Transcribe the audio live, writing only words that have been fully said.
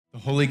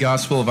Holy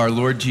Gospel of our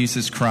Lord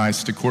Jesus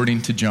Christ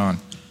according to John.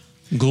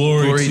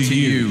 Glory to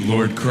you,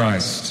 Lord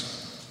Christ.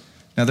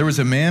 Now there was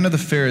a man of the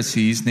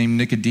Pharisees named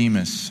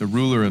Nicodemus, a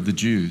ruler of the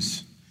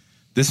Jews.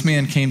 This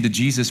man came to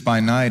Jesus by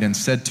night and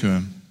said to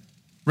him,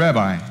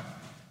 "Rabbi,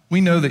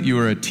 we know that you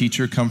are a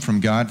teacher come from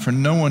God, for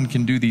no one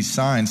can do these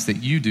signs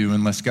that you do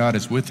unless God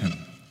is with him."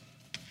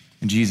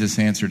 And Jesus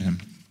answered him,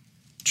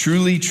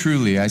 "Truly,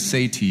 truly, I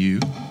say to you,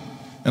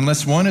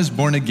 unless one is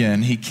born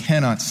again, he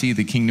cannot see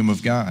the kingdom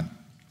of God."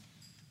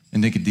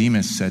 And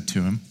Nicodemus said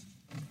to him,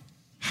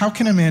 "How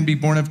can a man be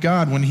born of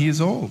God when he is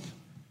old?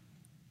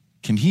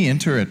 Can he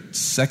enter a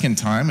second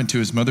time into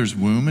his mother's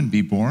womb and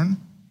be born?"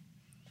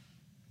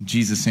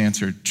 Jesus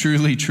answered,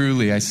 "Truly,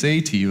 truly, I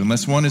say to you,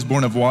 unless one is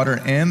born of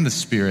water and the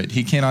Spirit,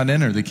 he cannot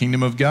enter the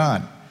kingdom of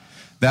God.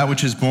 That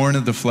which is born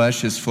of the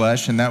flesh is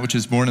flesh, and that which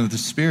is born of the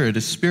Spirit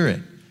is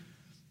spirit.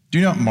 Do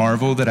not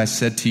marvel that I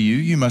said to you,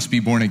 you must be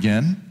born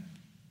again.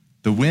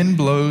 The wind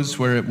blows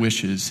where it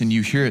wishes, and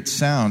you hear its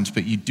sound,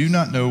 but you do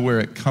not know where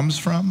it comes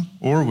from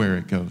or where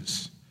it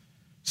goes.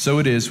 So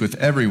it is with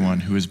everyone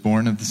who is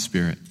born of the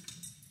Spirit."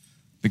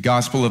 The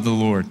Gospel of the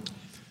Lord.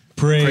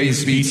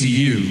 Praise be to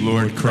you,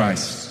 Lord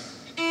Christ.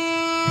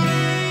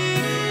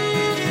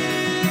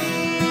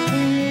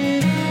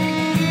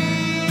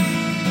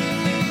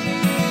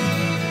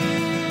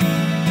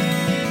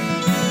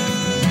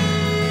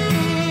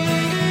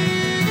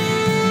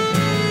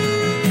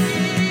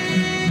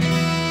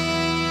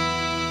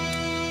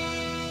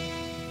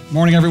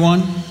 Morning,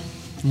 everyone.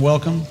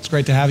 Welcome. It's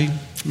great to have you.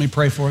 Let me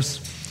pray for us.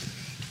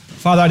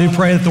 Father, I do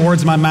pray that the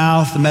words of my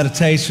mouth, the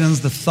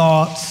meditations, the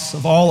thoughts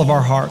of all of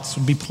our hearts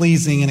would be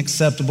pleasing and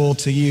acceptable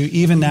to you,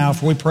 even now,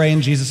 for we pray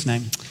in Jesus'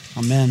 name.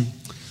 Amen.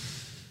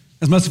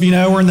 As most of you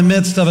know, we're in the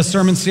midst of a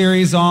sermon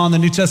series on the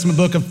New Testament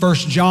book of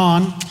 1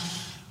 John,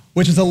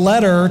 which is a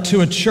letter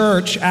to a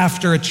church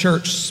after a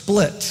church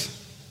split.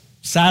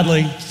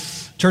 Sadly,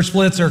 church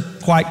splits are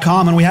quite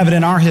common. We have it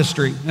in our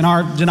history. In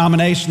our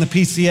denomination, the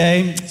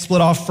PCA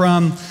split off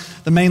from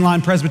the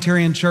Mainline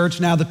Presbyterian Church,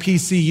 now the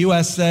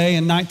PCUSA,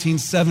 in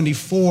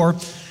 1974.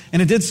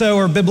 And it did so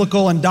over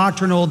biblical and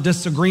doctrinal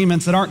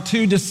disagreements that aren't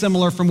too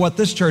dissimilar from what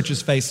this church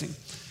is facing.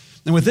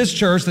 And with this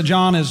church that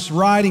John is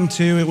writing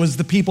to, it was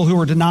the people who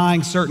were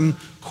denying certain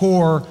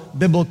core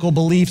biblical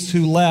beliefs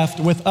who left.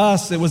 With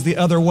us, it was the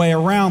other way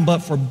around. But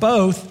for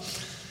both,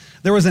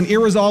 there was an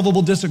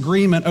irresolvable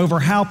disagreement over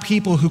how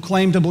people who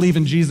claim to believe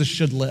in Jesus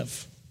should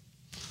live.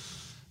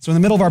 So in the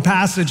middle of our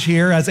passage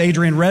here, as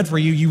Adrian read for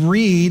you, you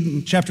read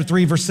in chapter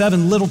 3, verse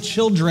 7, "Little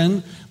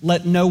children,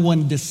 let no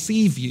one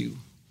deceive you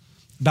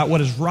about what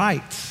is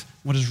right,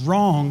 what is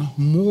wrong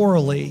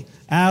morally,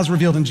 as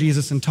revealed in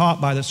Jesus and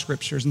taught by the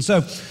scriptures." And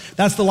so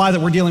that's the lie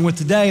that we're dealing with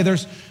today.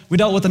 We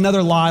dealt with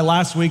another lie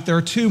last week. There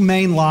are two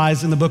main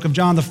lies in the book of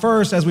John. The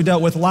first, as we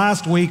dealt with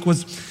last week,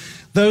 was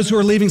those who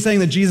are leaving saying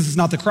that Jesus is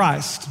not the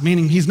Christ,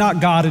 meaning he's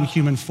not God in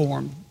human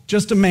form.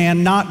 Just a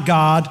man, not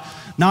God,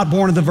 not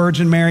born of the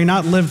Virgin Mary,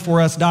 not lived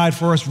for us, died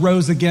for us,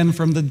 rose again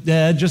from the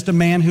dead, just a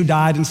man who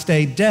died and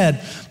stayed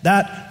dead.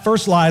 That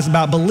first lie is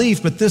about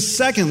belief, but this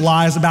second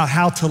lie is about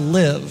how to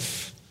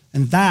live.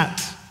 And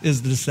that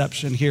is the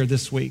deception here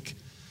this week.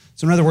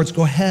 So in other words,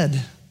 go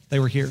ahead, they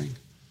were hearing.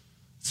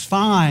 It's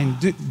fine,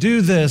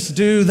 do this,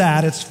 do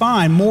that, it's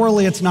fine.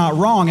 Morally, it's not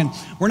wrong. And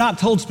we're not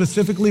told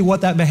specifically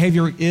what that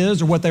behavior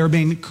is or what they were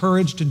being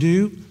encouraged to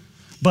do,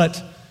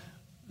 but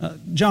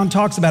John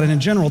talks about it in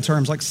general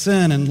terms like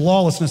sin and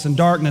lawlessness and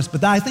darkness,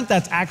 but I think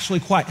that's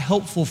actually quite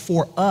helpful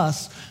for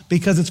us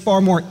because it's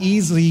far more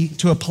easy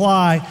to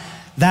apply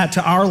that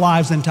to our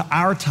lives and to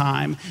our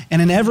time.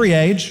 And in every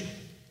age,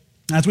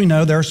 as we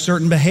know, there are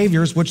certain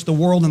behaviors which the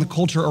world and the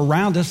culture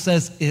around us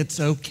says it's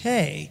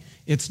okay,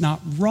 it's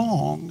not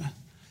wrong.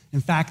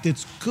 In fact,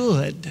 it's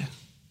good.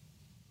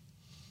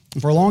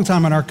 And for a long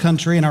time in our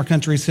country, in our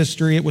country's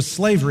history, it was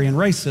slavery and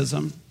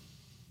racism,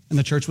 and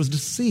the church was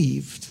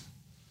deceived.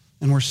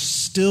 And we're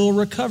still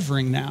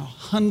recovering now,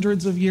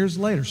 hundreds of years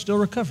later, still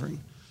recovering.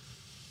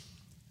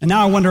 And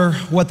now I wonder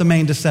what the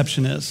main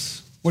deception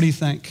is. What do you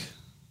think?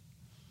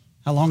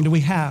 How long do we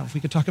have? We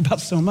could talk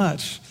about so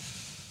much.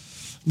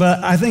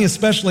 But I think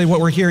especially what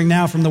we're hearing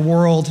now from the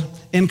world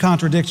in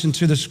contradiction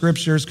to the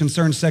scriptures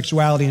concerns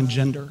sexuality and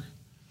gender.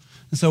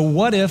 And so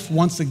what if,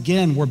 once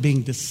again, we're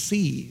being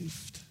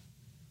deceived?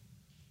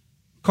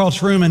 Carl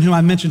Trueman, who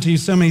I mentioned to you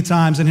so many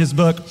times in his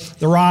book,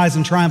 The Rise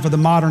and Triumph of the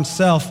Modern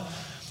Self,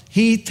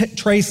 he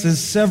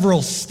traces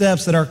several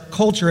steps that our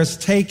culture has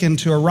taken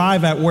to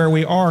arrive at where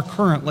we are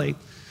currently.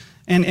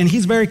 And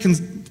he's very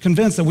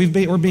convinced that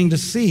we're being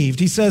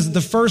deceived. He says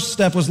the first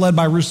step was led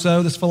by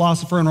Rousseau, this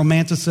philosopher in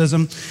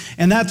Romanticism,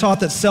 and that taught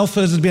that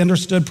selfhood is to be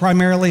understood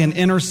primarily in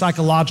inner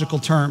psychological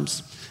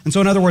terms. And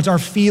so in other words, our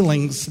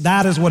feelings,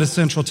 that is what is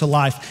central to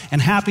life. And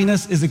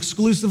happiness is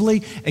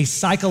exclusively a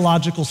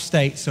psychological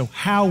state. So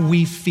how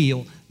we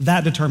feel,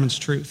 that determines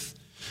truth.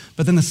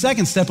 But then the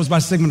second step was by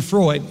Sigmund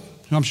Freud,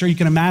 who I'm sure you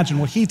can imagine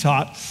what he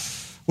taught,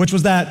 which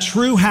was that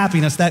true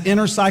happiness, that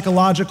inner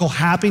psychological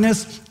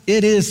happiness,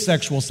 it is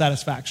sexual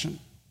satisfaction.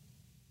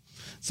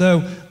 So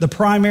the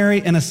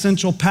primary and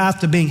essential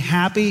path to being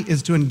happy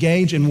is to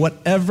engage in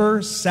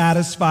whatever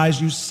satisfies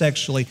you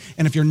sexually.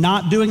 And if you're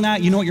not doing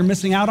that, you know what you're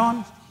missing out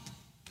on?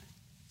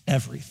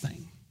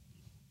 Everything.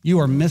 You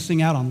are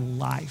missing out on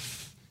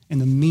life and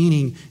the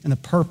meaning and the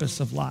purpose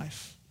of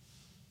life.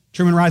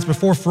 Truman writes,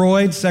 before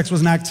Freud, sex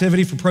was an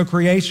activity for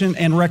procreation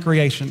and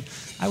recreation.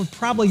 I would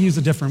probably use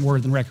a different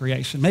word than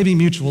recreation, maybe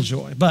mutual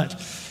joy. But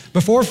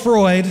before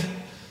Freud,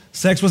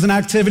 sex was an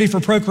activity for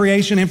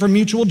procreation and for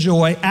mutual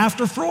joy.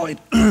 After Freud,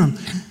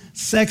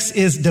 sex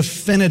is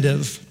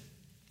definitive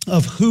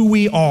of who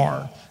we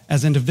are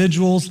as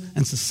individuals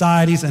and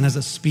societies and as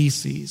a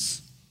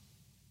species.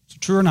 So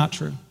true or not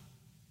true?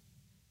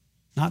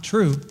 Not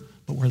true,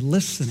 but we're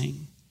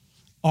listening.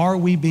 Are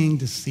we being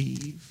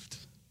deceived?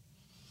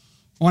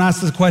 I want to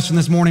ask this question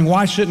this morning.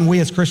 Why shouldn't we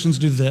as Christians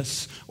do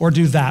this or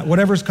do that?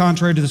 Whatever is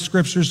contrary to the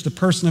scriptures, to the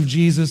person of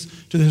Jesus,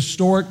 to the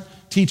historic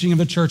teaching of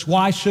the church,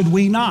 why should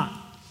we not?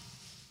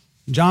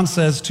 John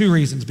says 2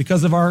 reasons.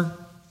 Because of our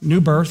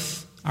new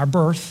birth, our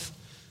birth,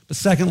 but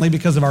secondly,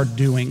 because of our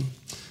doing.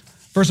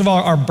 First of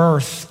all, our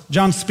birth.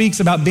 John speaks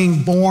about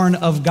being born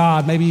of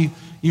God. Maybe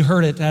you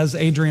heard it as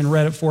Adrian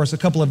read it for us a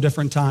couple of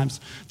different times.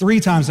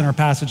 3 times in our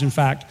passage, in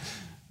fact.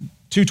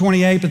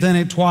 2:28, but then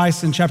it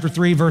twice in chapter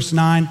 3, verse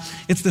 9.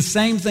 It's the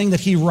same thing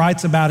that he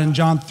writes about in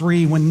John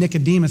 3 when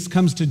Nicodemus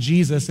comes to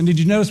Jesus. And did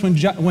you notice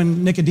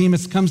when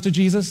Nicodemus comes to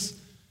Jesus?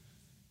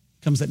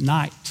 He comes at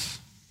night,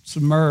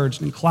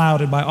 submerged and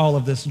clouded by all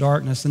of this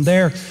darkness. And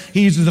there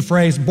he uses the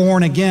phrase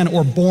born again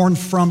or born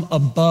from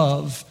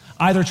above.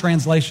 Either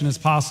translation is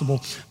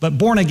possible, but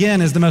born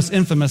again is the most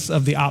infamous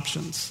of the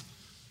options.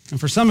 And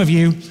for some of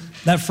you,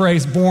 that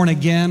phrase born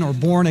again or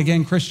born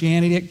again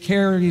Christianity, it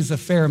carries a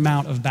fair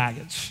amount of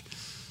baggage.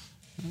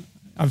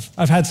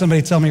 I've had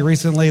somebody tell me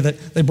recently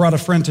that they brought a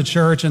friend to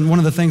church, and one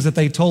of the things that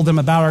they told them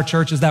about our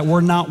church is that we're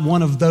not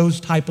one of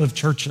those type of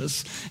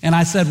churches. And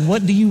I said,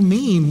 what do you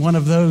mean one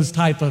of those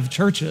type of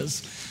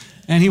churches?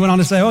 And he went on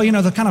to say,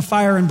 the kind of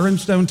fire and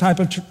brimstone type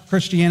of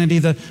Christianity,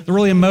 the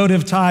really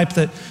emotive type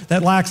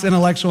that lacks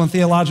intellectual and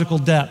theological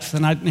depth.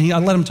 And I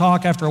let him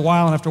talk after a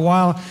while,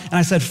 and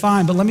I said,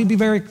 fine, but let me be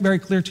very, very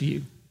clear to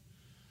you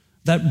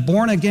that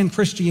born-again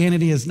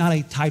Christianity is not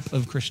a type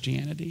of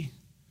Christianity.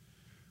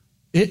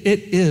 It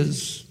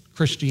is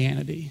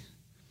Christianity.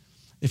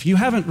 If you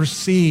haven't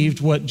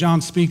received what John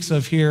speaks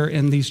of here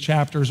in these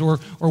chapters or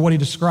what he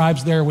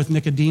describes there with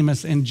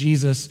Nicodemus and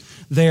Jesus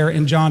there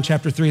in John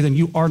chapter 3, then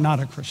you are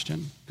not a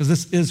Christian because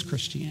this is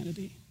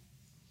Christianity.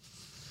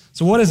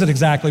 So what is it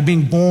exactly?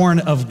 Being born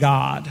of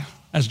God,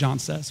 as John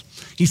says.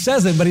 He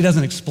says it, but he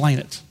doesn't explain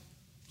it.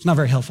 It's not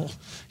very helpful.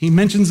 He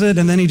mentions it,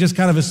 and then he just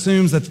kind of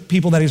assumes that the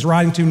people that he's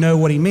writing to know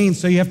what he means.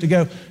 So you have to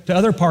go to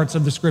other parts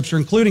of the scripture,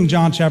 including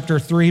John chapter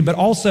 3, but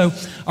also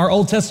our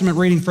Old Testament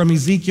reading from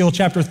Ezekiel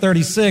chapter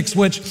 36,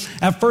 which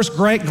at first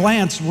great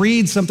glance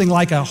reads something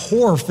like a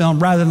horror film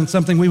rather than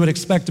something we would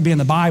expect to be in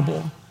the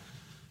Bible.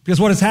 Because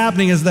what is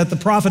happening is that the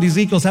prophet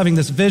Ezekiel is having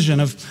this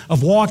vision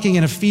of walking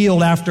in a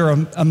field after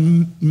a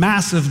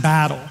massive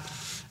battle.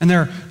 And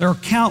there are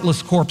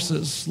countless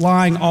corpses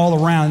lying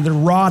all around, and they're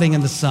rotting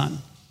in the sun.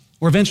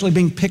 Or eventually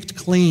being picked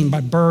clean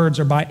by birds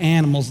or by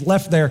animals,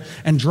 left there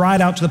and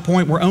dried out to the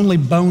point where only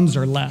bones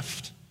are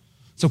left.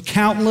 So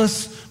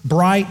countless,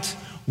 bright,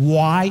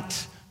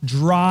 white,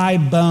 dry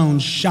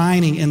bones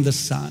shining in the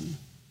sun.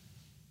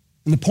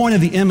 And the point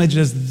of the image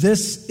is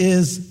this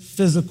is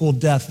physical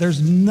death. There's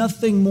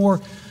nothing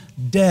more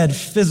dead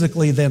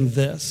physically than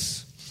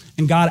this.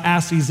 And God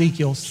asks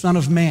Ezekiel, Son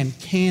of man,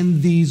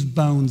 can these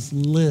bones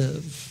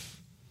live?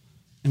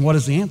 And what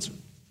is the answer?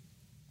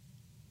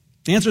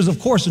 The answer is, of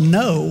course,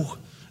 no,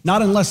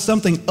 not unless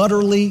something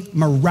utterly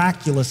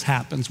miraculous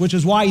happens, which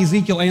is why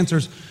Ezekiel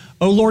answers,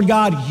 "Oh, Lord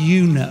God,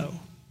 you know."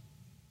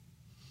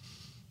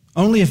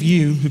 Only if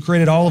you, who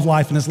created all of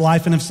life and is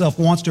life in himself,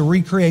 wants to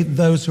recreate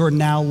those who are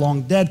now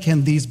long dead,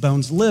 can these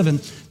bones live. And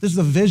this is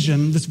a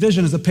vision. This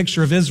vision is a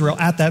picture of Israel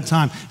at that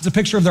time. It's a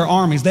picture of their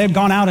armies. They had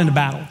gone out into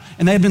battle,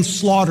 and they had been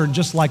slaughtered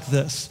just like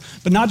this.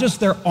 But not just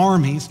their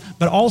armies,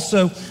 but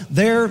also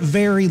their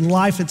very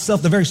life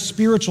itself, the very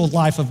spiritual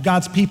life of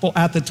God's people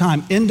at the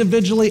time,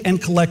 individually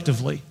and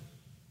collectively.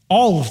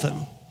 All of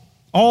them,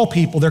 all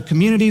people, their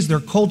communities,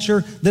 their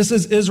culture. This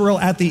is Israel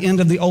at the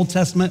end of the Old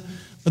Testament.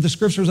 But the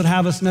scriptures would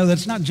have us know that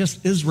it's not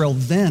just Israel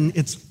then,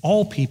 it's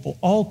all people,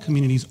 all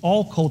communities,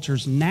 all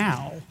cultures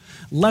now.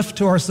 Left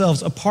to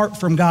ourselves, apart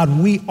from God,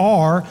 we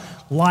are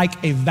like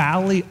a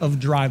valley of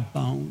dry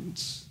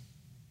bones.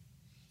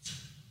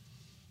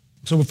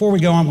 So before we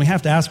go on, we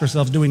have to ask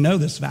ourselves, do we know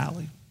this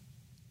valley?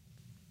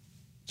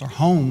 Is our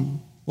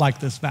home like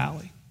this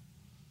valley?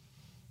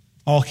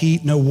 All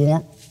heat, no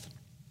warmth,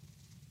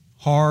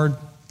 hard,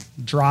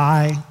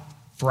 dry,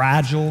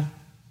 fragile,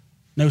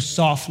 no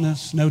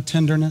softness, no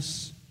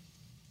tenderness.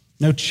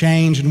 No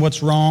change in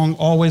what's wrong,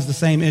 always the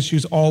same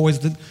issues, all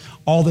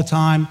the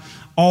time,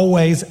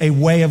 always a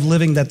way of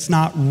living that's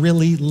not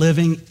really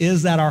living.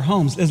 Is that our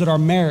homes? Is it our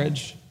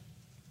marriage?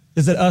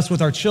 Is it us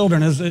with our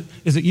children? Is it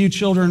you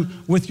children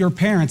with your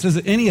parents? Is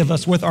it any of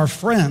us with our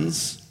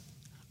friends?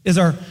 Is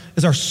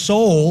our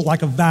soul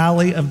like a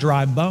valley of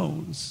dry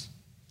bones?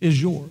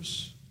 Is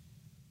yours?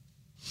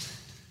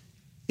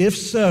 If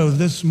so,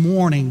 this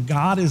morning,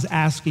 God is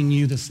asking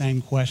you the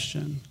same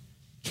question.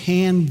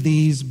 Can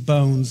these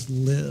bones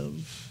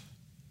live?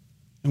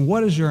 And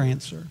what is your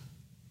answer?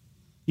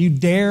 You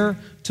dare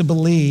to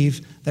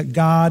believe that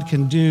God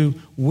can do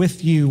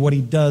with you what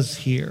he does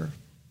here.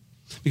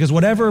 Because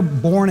whatever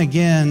born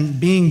again,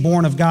 being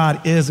born of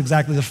God is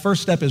exactly, the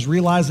first step is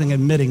realizing,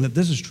 admitting that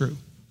this is true.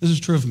 This is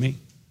true of me.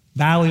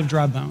 Valley of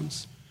dry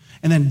bones.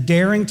 And then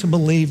daring to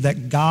believe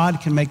that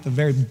God can make the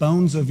very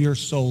bones of your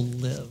soul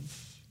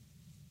live,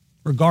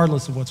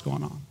 regardless of what's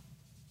going on.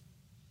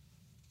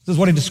 This is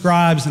what he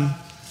describes and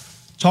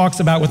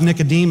talks about with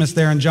Nicodemus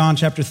there in John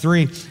chapter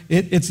 3.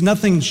 It's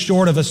nothing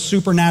short of a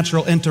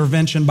supernatural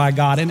intervention by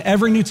God. And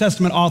every New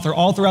Testament author,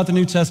 all throughout the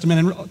New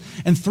Testament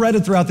and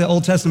threaded throughout the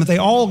Old Testament, they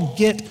all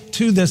get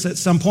to this at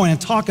some point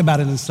and talk about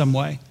it in some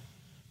way.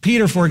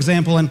 Peter, for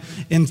example,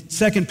 in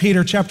 2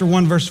 Peter chapter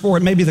 1, verse 4,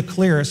 it may be the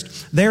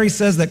clearest. There he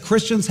says that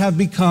Christians have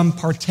become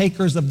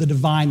partakers of the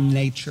divine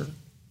nature,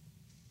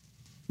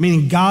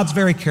 meaning God's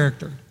very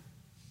character,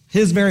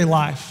 his very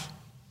life.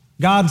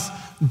 God's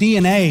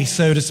DNA,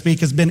 so to speak,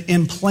 has been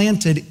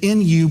implanted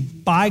in you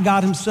by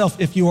God himself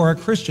if you are a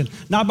Christian,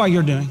 not by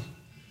your doing,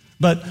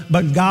 but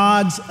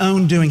God's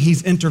own doing.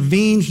 He's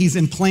intervened, he's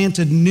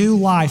implanted new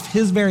life,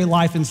 his very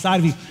life inside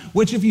of you,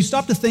 which if you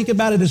stop to think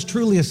about it is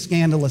truly a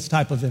scandalous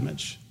type of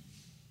image.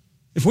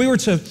 If we were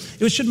to,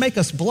 it should make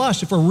us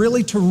blush if we're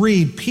really to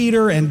read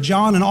Peter and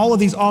John and all of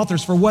these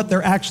authors for what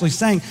they're actually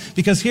saying.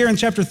 Because here in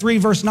chapter 3,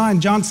 verse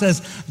 9, John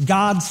says,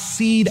 God's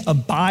seed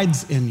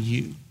abides in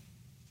you.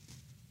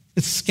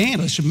 It's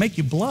scandalous. It should make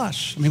you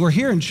blush. I mean, we're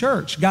here in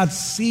church. God's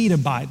seed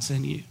abides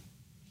in you.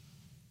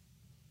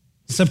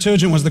 The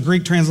Septuagint was the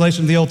Greek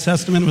translation of the Old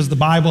Testament. It was the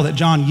Bible that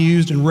John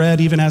used and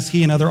read even as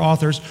he and other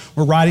authors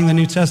were writing the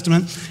New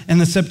Testament. And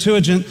the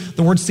Septuagint,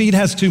 the word seed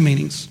has two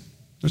meanings.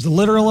 There's the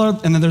literal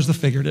and then there's the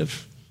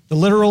figurative. The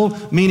literal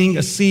meaning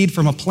a seed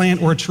from a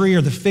plant or a tree,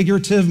 or the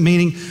figurative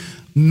meaning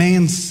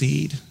man's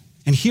seed.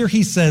 And here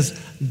he says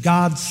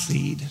God's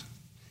seed.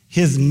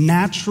 His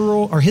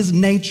natural, or his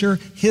nature,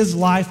 his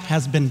life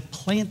has been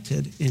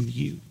planted in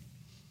you.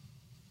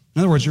 In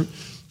other words,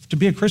 to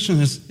be a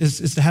Christian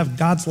is to have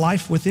God's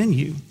life within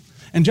you.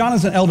 And John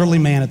is an elderly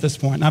man at this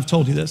point, and I've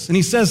told you this. And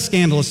he says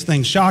scandalous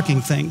things,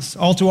 shocking things.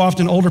 All too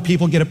often, older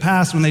people get a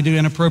pass when they do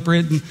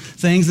inappropriate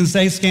things and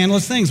say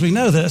scandalous things. We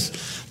know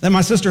this. At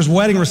my sister's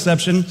wedding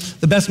reception,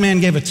 the best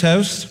man gave a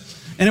toast,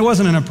 and it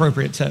wasn't an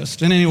appropriate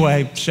toast in any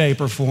way, shape,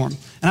 or form.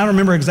 And I don't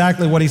remember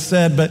exactly what he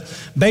said, but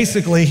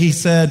basically he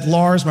said,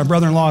 Lars, my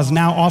brother-in-law, is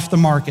now off the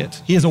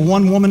market. He is a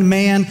one-woman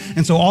man,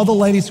 and so all the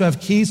ladies who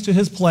have keys to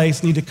his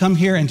place need to come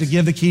here and to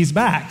give the keys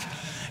back.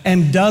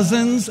 And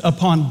dozens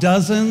upon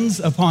dozens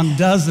upon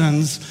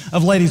dozens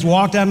of ladies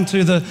walked out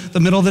into the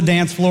middle of the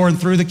dance floor and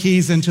threw the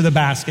keys into the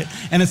basket.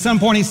 And at some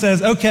point he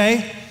says,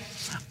 okay,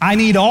 I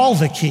need all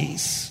the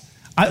keys.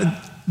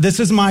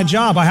 This is my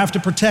job. I have to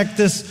protect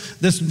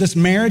this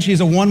marriage. He's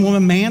a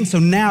one-woman man, so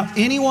now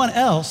anyone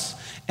else.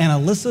 And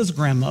Alyssa's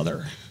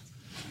grandmother,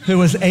 who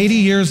was 80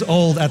 years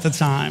old at the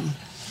time,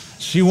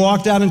 she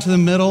walked out into the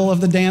middle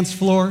of the dance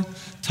floor,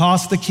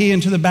 tossed the key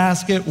into the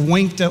basket,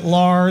 winked at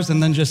Lars,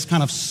 and then just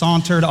kind of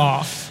sauntered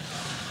off.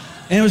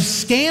 And it was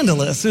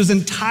scandalous. It was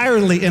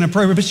entirely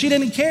inappropriate, but she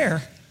didn't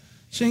care.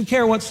 She didn't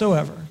care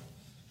whatsoever.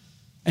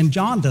 And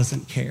John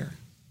doesn't care.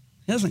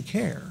 He doesn't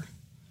care.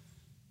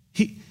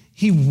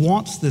 He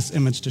wants this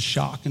image to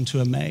shock and to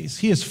amaze.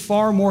 He is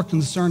far more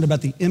concerned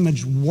about the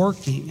image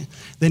working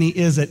than he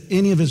is at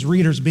any of his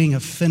readers being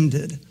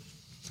offended.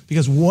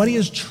 Because what he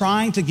is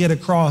trying to get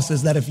across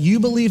is that if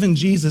you believe in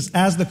Jesus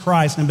as the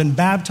Christ and have been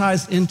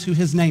baptized into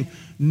his name,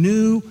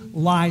 new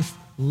life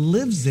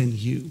lives in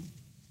you.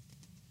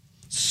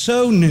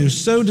 So new,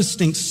 so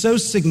distinct, so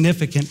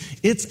significant.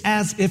 It's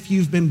as if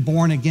you've been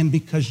born again,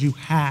 because you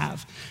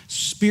have.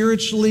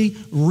 Spiritually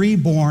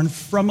reborn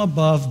from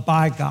above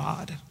by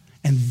God.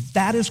 And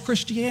that is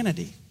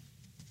Christianity.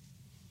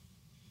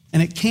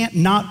 And it can't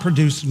not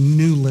produce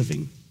new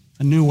living,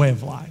 a new way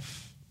of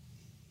life.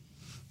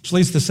 Which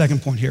leads to the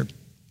second point here,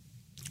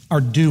 our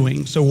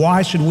doing. So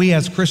why should we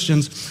as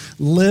Christians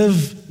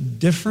live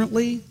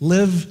differently,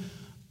 live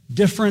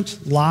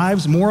different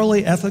lives,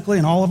 morally, ethically,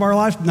 in all of our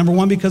life? Number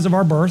one, because of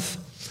our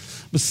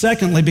birth. But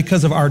secondly,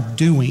 because of our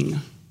doing.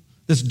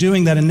 This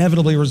doing that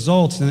inevitably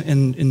results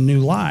in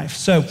new life.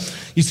 So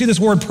you see this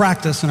word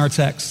practice in our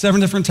text 7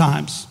 different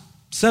times.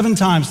 7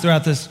 times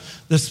throughout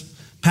this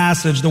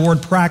passage, the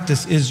word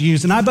practice is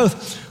used. And I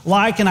both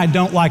like and I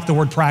don't like the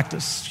word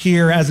practice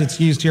here as it's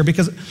used here,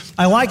 because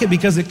I like it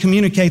because it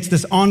communicates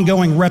this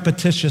ongoing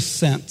repetitious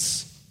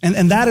sense.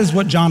 And that is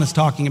what John is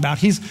talking about.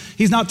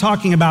 He's not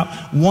talking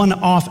about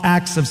one-off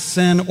acts of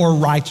sin or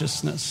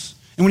righteousness.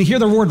 And when you hear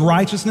the word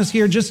righteousness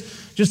here, just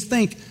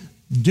think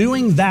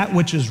doing that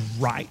which is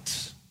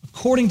right,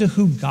 according to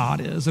who God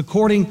is,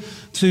 according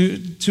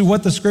to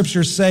what the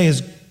scriptures say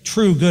is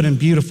true, good, and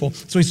beautiful.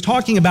 So he's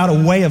talking about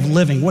a way of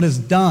living, what is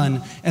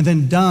done, and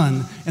then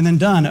done, and then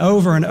done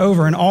over and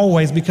over and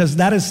always, because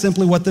that is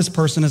simply what this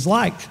person is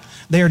like.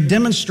 They are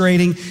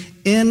demonstrating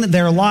in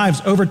their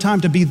lives over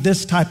time to be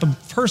this type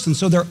of person.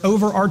 So their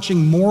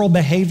overarching moral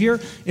behavior,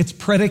 it's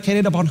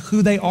predicated upon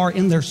who they are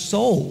in their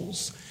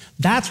souls.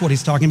 That's what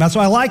he's talking about. So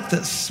I like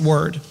this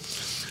word,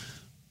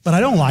 but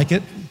I don't like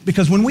it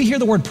because when we hear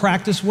the word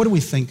practice, what do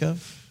we think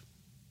of?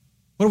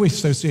 What do we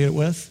associate it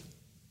with?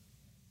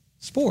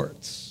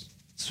 Sports.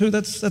 So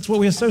that's what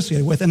we associate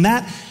it with. And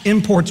that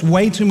imports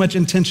way too much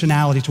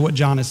intentionality to what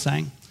John is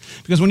saying.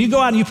 Because when you go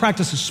out and you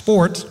practice a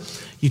sport,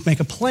 you make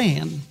a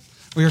plan.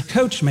 Or your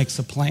coach makes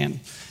a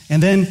plan.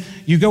 And then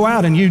you go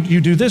out and you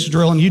do this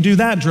drill and you do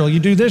that drill. You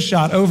do this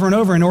shot over and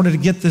over in order to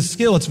get this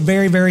skill. It's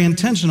very, very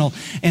intentional.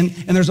 And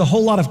there's a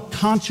whole lot of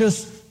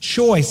conscious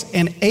choice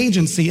and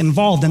agency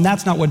involved. And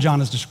that's not what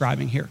John is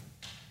describing here.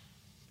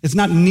 It's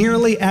not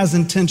nearly as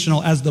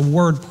intentional as the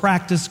word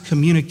practice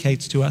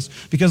communicates to us.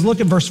 Because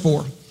look at verse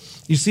 4.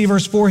 You see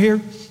verse 4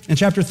 here? In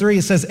chapter 3,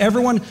 it says,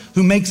 everyone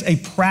who makes a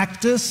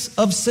practice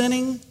of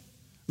sinning.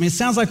 I mean, it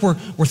sounds like we're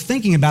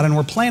thinking about it and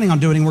we're planning on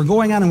doing it and we're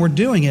going out and we're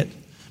doing it.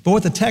 But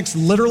what the text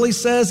literally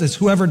says is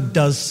whoever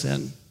does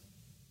sin.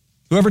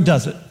 Whoever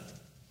does it.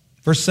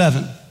 Verse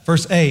 7,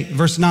 verse 8,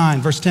 verse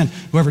 9, verse 10.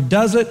 Whoever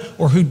does it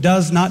or who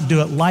does not do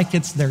it like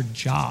it's their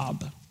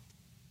job.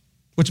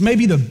 Which may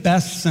be the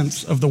best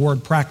sense of the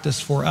word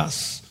practice for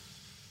us.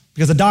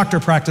 Because a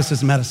doctor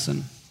practices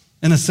medicine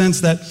in a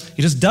sense that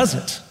he just does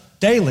it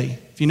daily.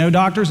 If you know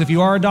doctors, if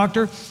you are a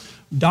doctor,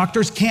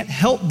 doctors can't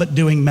help but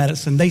doing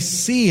medicine. They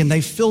see and they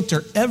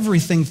filter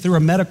everything through a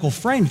medical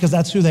frame because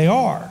that's who they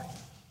are.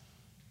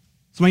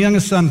 So my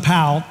youngest son,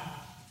 Pal,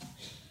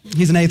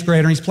 he's an 8th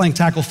grader and he's playing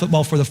tackle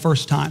football for the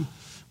first time.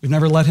 We've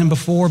never let him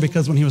before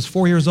because when he was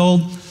 4 years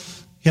old,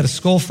 he had a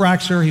skull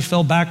fracture. He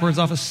fell backwards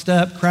off a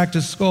step, cracked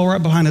his skull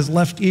right behind his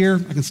left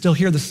ear. I can still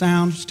hear the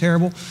sound. It's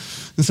terrible.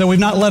 And so we've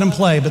not let him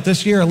play. But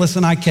this year, Alyssa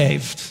and I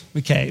caved.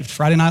 We caved.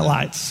 Friday Night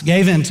Lights.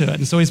 Gave into it.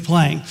 And so he's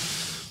playing.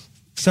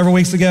 Several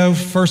weeks ago,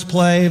 first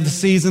play of the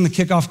season, the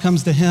kickoff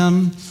comes to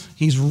him.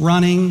 He's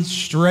running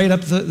straight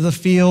up the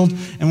field.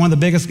 And one of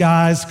the biggest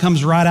guys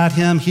comes right at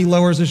him. He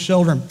lowers his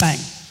shoulder and bang,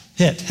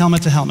 hit,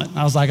 helmet to helmet.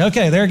 I was like,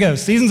 okay, there it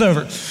goes. Season's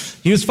over.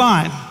 He was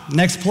fine.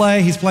 Next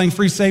play, he's playing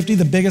free safety,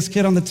 the biggest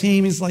kid on the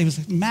team. He was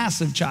a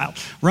massive child.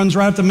 Runs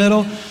right up the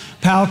middle.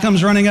 Pal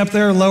comes running up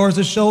there, lowers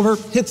his shoulder,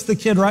 hits the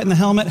kid right in the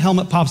helmet.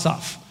 Helmet pops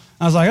off.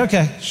 I was like,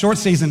 okay, short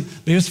season,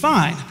 but he was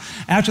fine.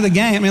 After the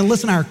game,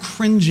 Alyssa and I are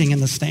cringing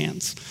in the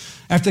stands.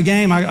 After the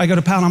game, I go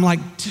to Pal and I'm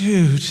like,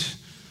 dude,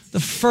 the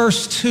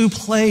first 2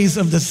 plays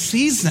of the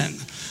season,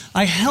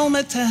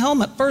 helmet to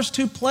helmet, first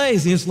 2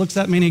 plays. He just looks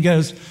at me and he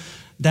goes,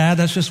 Dad,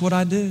 that's just what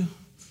I do.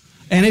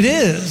 And it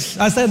is.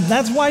 I said,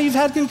 that's why you've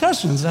had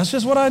concussions. That's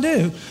just what I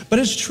do. But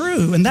it's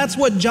true. And that's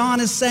what John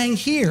is saying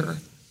here.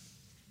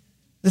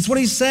 That's what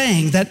he's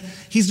saying, that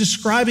he's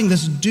describing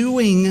this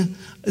doing.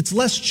 It's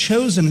less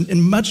chosen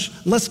and much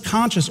less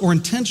conscious or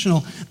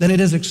intentional than it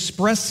is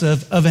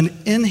expressive of an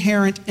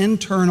inherent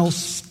internal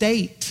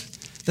state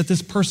that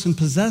this person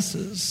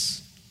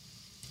possesses.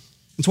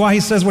 That's why he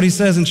says what he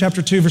says in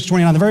chapter 2, verse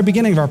 29, the very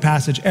beginning of our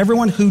passage.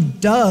 Everyone who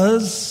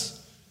does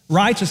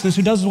righteousness,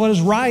 who does what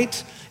is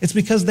right, it's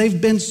because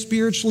they've been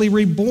spiritually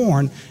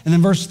reborn. And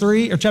then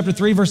chapter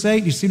 3, verse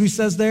 8, you see what he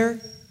says there?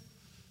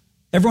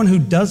 Everyone who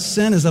does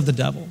sin is of the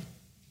devil. And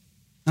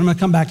I'm going to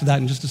come back to that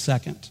in just a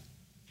second.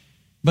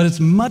 But it's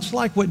much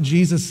like what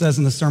Jesus says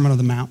in the Sermon on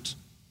the Mount.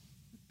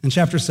 In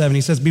chapter 7,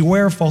 he says,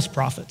 beware of false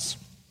prophets,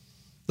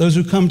 those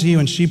who come to you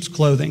in sheep's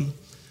clothing,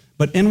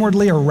 but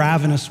inwardly are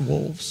ravenous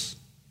wolves.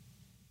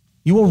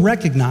 You will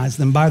recognize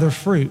them by their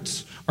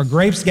fruits. Are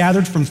grapes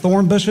gathered from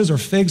thorn bushes or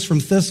figs from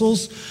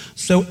thistles?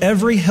 So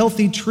every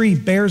healthy tree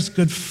bears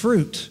good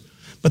fruit,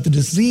 but the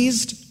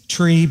diseased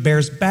tree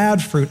bears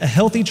bad fruit. A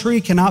healthy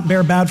tree cannot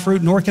bear bad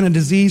fruit, nor can a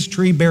diseased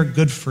tree bear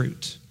good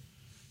fruit.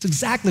 It's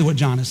exactly what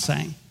John is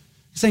saying.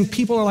 He's saying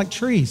people are like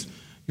trees.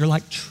 You're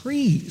like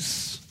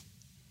trees.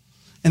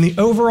 And the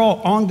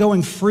overall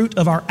ongoing fruit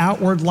of our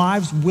outward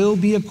lives will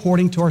be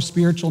according to our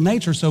spiritual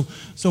nature. So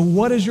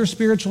what is your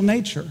spiritual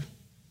nature?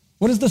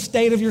 What is the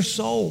state of your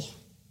soul?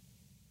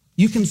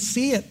 You can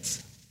see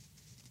it.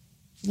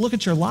 Look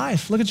at your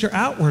life. Look at your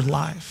outward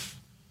life.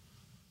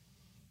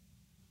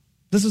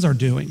 This is our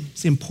doing.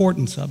 It's the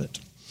importance of it.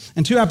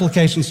 And 2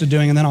 applications to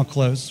doing, and then I'll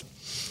close.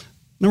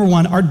 Number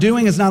 1, our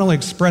doing is not only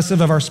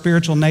expressive of our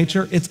spiritual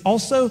nature, it's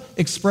also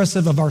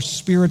expressive of our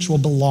spiritual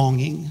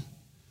belonging.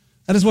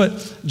 That is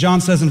what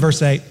John says in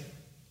verse 8.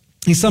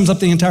 He sums up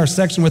the entire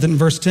section with it in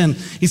verse 10.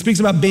 He speaks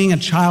about being a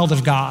child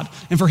of God.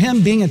 And for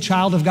him, being a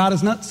child of God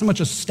is not so much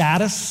a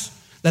status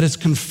that is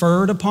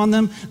conferred upon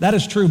them. That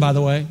is true, by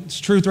the way. It's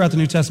true throughout the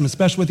New Testament,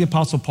 especially with the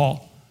Apostle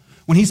Paul.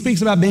 When he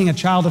speaks about being a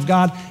child of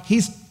God,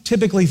 he's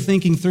typically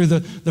thinking through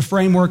the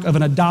framework of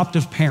an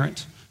adoptive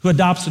parent who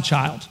adopts a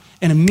child.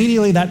 And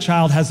immediately that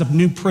child has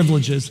new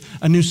privileges,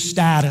 a new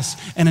status,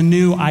 and a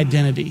new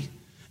identity.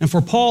 And for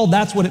Paul,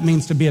 that's what it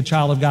means to be a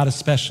child of God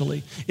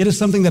especially. It is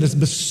something that is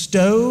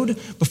bestowed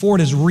before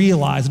it is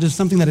realized. It is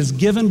something that is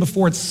given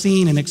before it's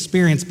seen and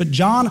experienced. But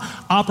John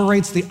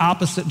operates the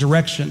opposite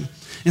direction.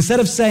 Instead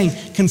of saying,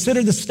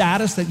 consider the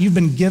status that you've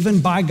been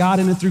given by God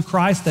in and through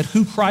Christ, that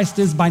who Christ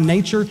is by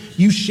nature,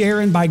 you share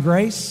in by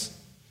grace.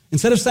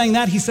 Instead of saying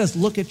that, he says,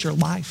 look at your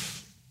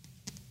life.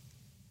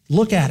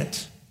 Look at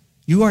it.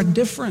 You are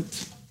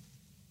different.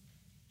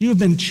 You have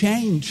been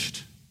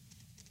changed.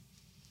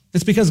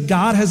 It's because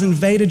God has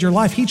invaded your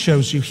life. He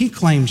chose you. He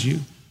claims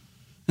you.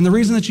 And the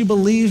reason that you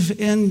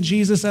believe in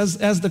Jesus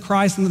as the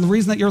Christ and the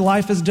reason that your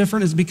life is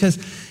different is because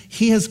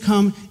he has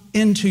come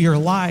into your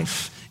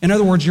life. In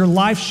other words, your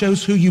life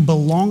shows who you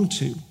belong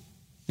to.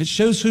 It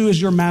shows who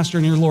is your master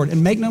and your Lord.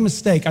 And make no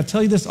mistake, I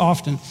tell you this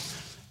often,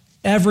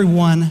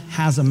 everyone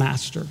has a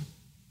master.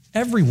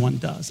 Everyone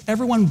does.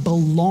 Everyone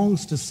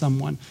belongs to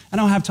someone. I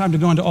don't have time to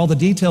go into all the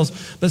details,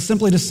 but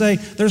simply to say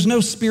there's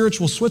no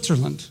spiritual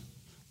Switzerland.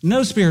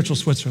 No spiritual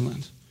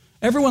Switzerland.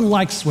 Everyone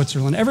likes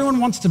Switzerland. Everyone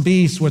wants to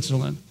be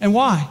Switzerland. And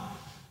why?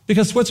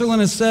 Because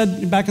Switzerland has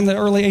said back in the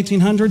early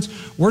 1800s,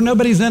 we're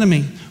nobody's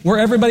enemy. We're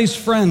everybody's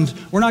friend.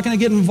 We're not going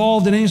to get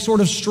involved in any sort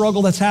of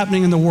struggle that's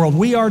happening in the world.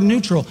 We are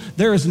neutral.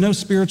 There is no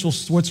spiritual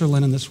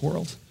Switzerland in this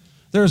world.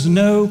 There is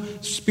no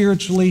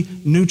spiritually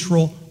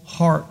neutral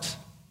heart.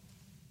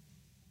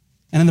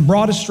 And in the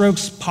broadest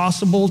strokes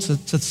possible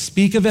to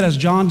speak of it as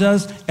John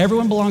does,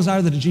 everyone belongs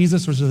either to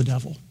Jesus or to the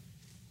devil.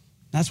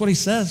 That's what he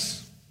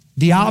says.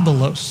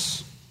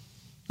 Diabolos.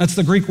 That's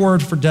the Greek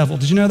word for devil.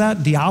 Did you know that?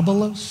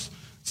 Diabolos.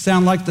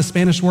 Sound like the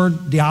Spanish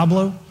word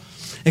diablo?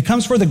 It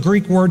comes from the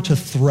Greek word to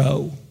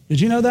throw.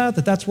 Did you know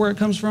that that's where it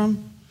comes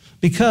from?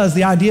 Because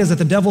the idea is that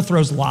the devil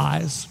throws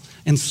lies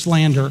and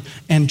slander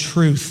and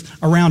truth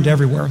around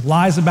everywhere.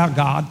 Lies about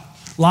God,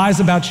 lies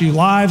about you,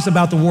 lies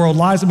about the world,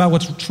 lies about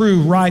what's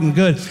true, right, and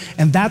good.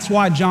 And that's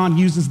why John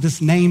uses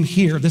this name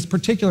here, this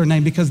particular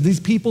name, because these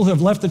people who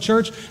have left the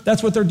church,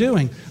 that's what they're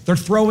doing. They're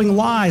throwing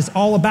lies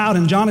all about.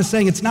 And John is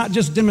saying it's not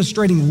just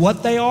demonstrating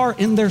what they are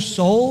in their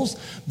souls,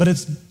 but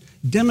it's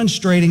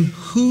demonstrating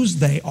whose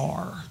they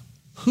are,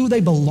 who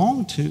they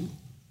belong to,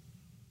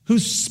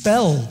 whose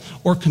spell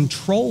or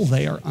control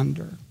they are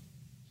under.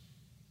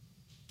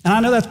 And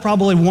I know that's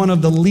probably one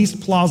of the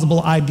least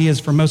plausible ideas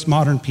for most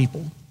modern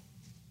people.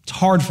 It's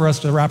hard for us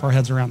to wrap our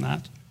heads around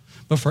that.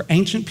 But for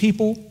ancient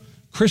people,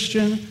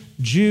 Christian,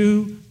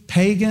 Jew,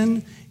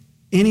 pagan,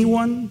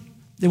 anyone,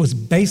 it was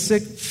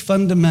basic,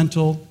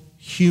 fundamental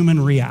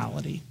human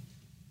reality.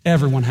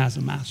 Everyone has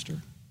a master.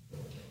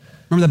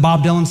 Remember the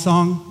Bob Dylan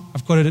song?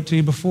 I've quoted it to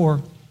you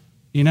before.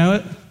 You know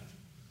it?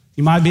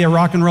 You might be a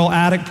rock and roll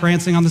addict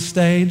prancing on the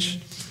stage.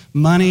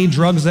 Money,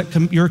 drugs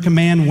at your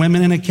command,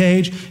 women in a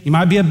cage. You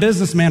might be a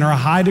businessman or a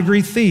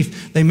high-degree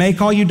thief. They may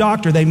call you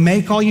doctor. They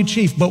may call you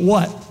chief. But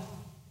what?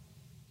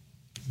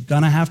 You're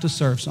gonna have to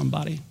serve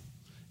somebody.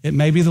 It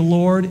may be the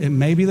Lord. It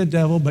may be the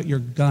devil. But you're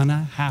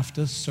gonna have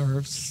to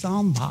serve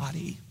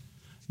somebody.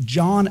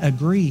 John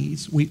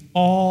agrees. We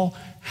all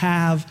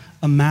have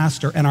a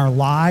master. And our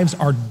lives,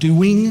 our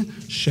doing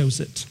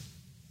shows it.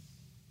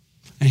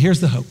 And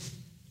here's the hope.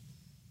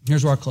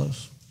 Here's where I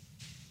close.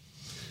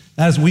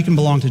 That is, we can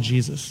belong to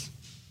Jesus.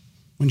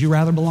 Wouldn't you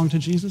rather belong to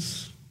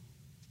Jesus?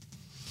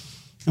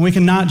 And we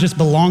can not just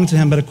belong to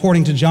him, but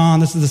according to John,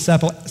 this is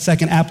the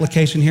second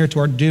application here to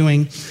our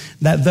doing,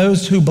 that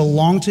those who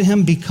belong to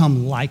him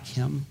become like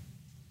him.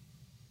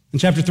 In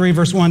chapter 3,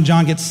 verse 1,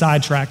 John gets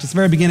sidetracked. It's the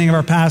very beginning of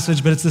our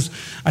passage, but it's this.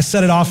 I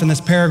set it off in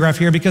this paragraph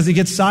here because he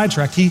gets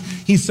sidetracked.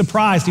 He's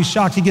surprised. He's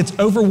shocked. He gets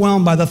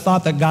overwhelmed by the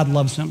thought that God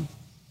loves him.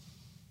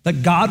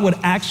 That God would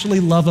actually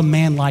love a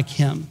man like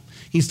him.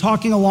 He's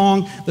talking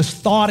along, this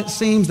thought, it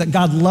seems, that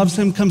God loves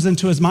him comes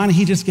into his mind, and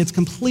he just gets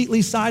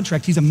completely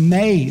sidetracked. He's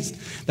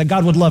amazed that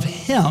God would love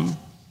him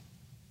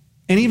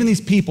and even these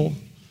people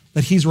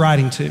that he's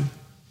writing to. And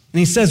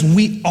he says,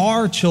 we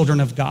are children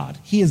of God.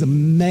 He is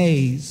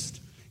amazed.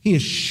 He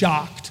is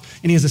shocked,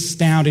 and he is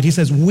astounded. He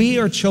says, we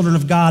are children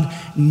of God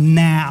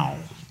now.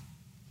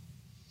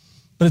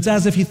 But it's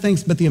as if he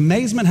thinks, but the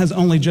amazement has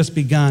only just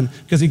begun,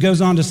 because he goes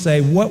on to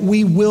say, what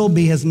we will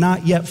be has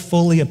not yet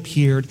fully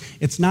appeared.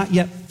 It's not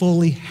yet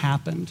fully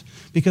happened.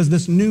 Because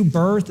this new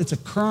birth, it's a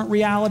current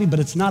reality, but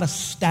it's not a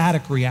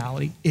static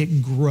reality.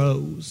 It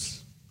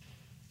grows.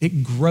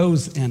 It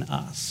grows in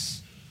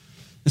us.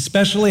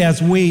 Especially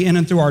as we, in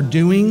and through our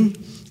doing,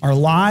 our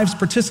lives,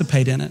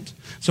 participate in it.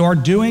 So our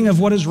doing of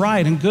what is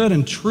right and good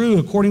and true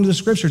according to the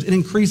scriptures, it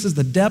increases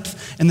the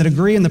depth and the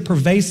degree and the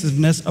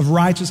pervasiveness of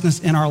righteousness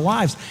in our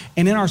lives.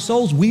 And in our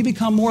souls, we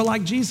become more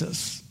like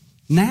Jesus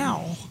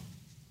now.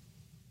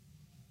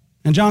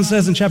 And John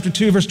says in chapter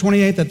 2, verse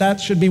 28,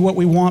 that should be what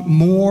we want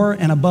more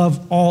and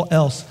above all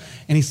else.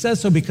 And he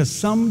says so because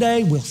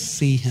someday we'll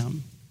see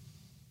him.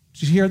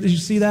 Did you hear? Did you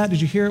see that?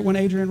 Did you hear it when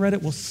Adrian read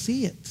it? We'll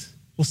see it.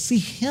 We'll see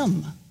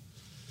him.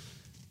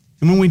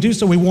 And when we do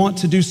so, we want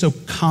to do so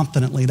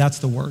confidently. That's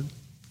the word.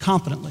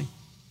 Confidently,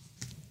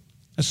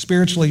 as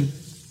spiritually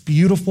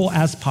beautiful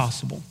as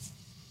possible.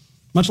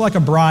 Much like a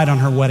bride on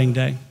her wedding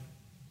day.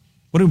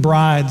 What do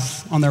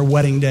brides on their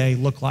wedding day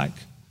look like?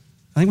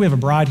 I think we have a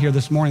bride here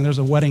this morning. There's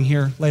a wedding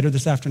here later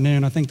this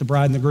afternoon. I think the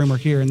bride and the groom are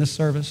here in this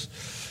service.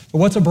 But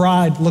what's a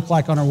bride look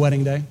like on her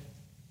wedding day?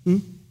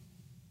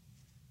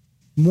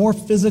 More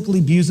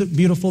physically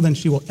beautiful than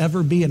she will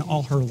ever be in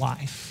all her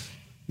life.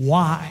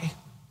 Why?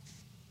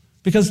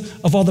 Because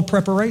of all the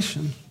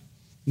preparation.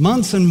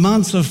 Months and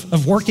months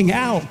of working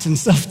out and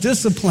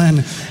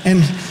self-discipline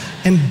and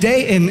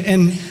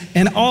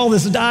all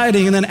this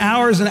dieting, and then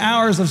hours and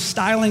hours of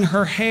styling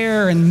her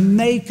hair and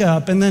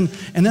makeup, and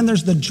then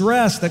there's the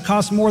dress that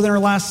cost more than her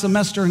last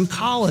semester in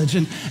college,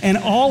 and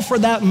all for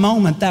that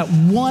moment, that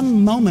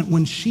one moment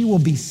when she will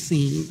be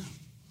seen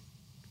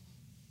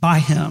by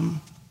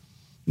him.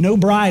 No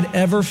bride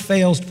ever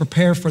fails to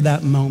prepare for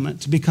that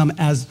moment, to become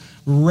as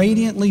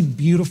radiantly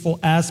beautiful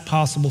as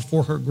possible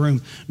for her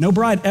groom. No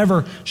bride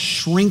ever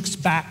shrinks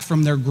back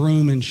from their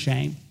groom in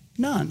shame.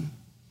 None.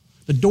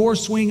 The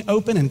doors swing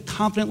open and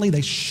confidently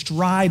they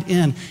stride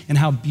in, and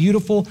how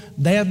beautiful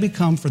they have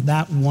become for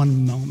that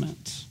one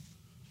moment.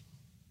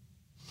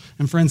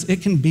 And friends,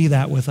 it can be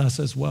that with us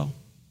as well.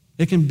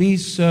 It can be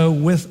so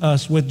with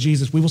us, with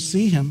Jesus. We will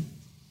see him.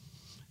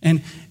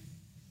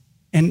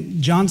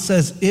 And John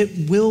says,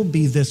 it will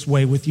be this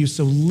way with you.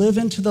 So live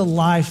into the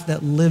life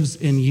that lives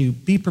in you.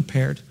 Be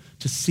prepared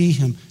to see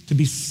him, to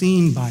be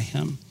seen by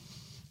him.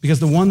 Because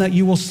the one that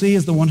you will see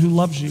is the one who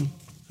loves you,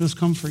 who has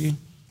come for you.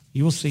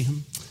 You will see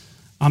him.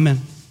 Amen.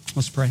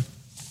 Let's pray.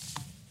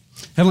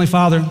 Heavenly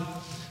Father,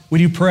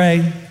 would you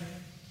pray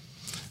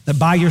that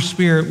by your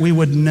Spirit we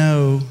would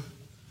know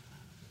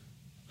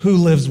who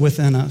lives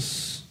within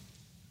us,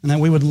 and that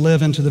we would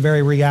live into the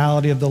very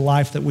reality of the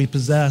life that we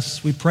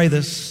possess. We pray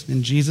this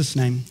in Jesus'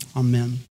 name. Amen.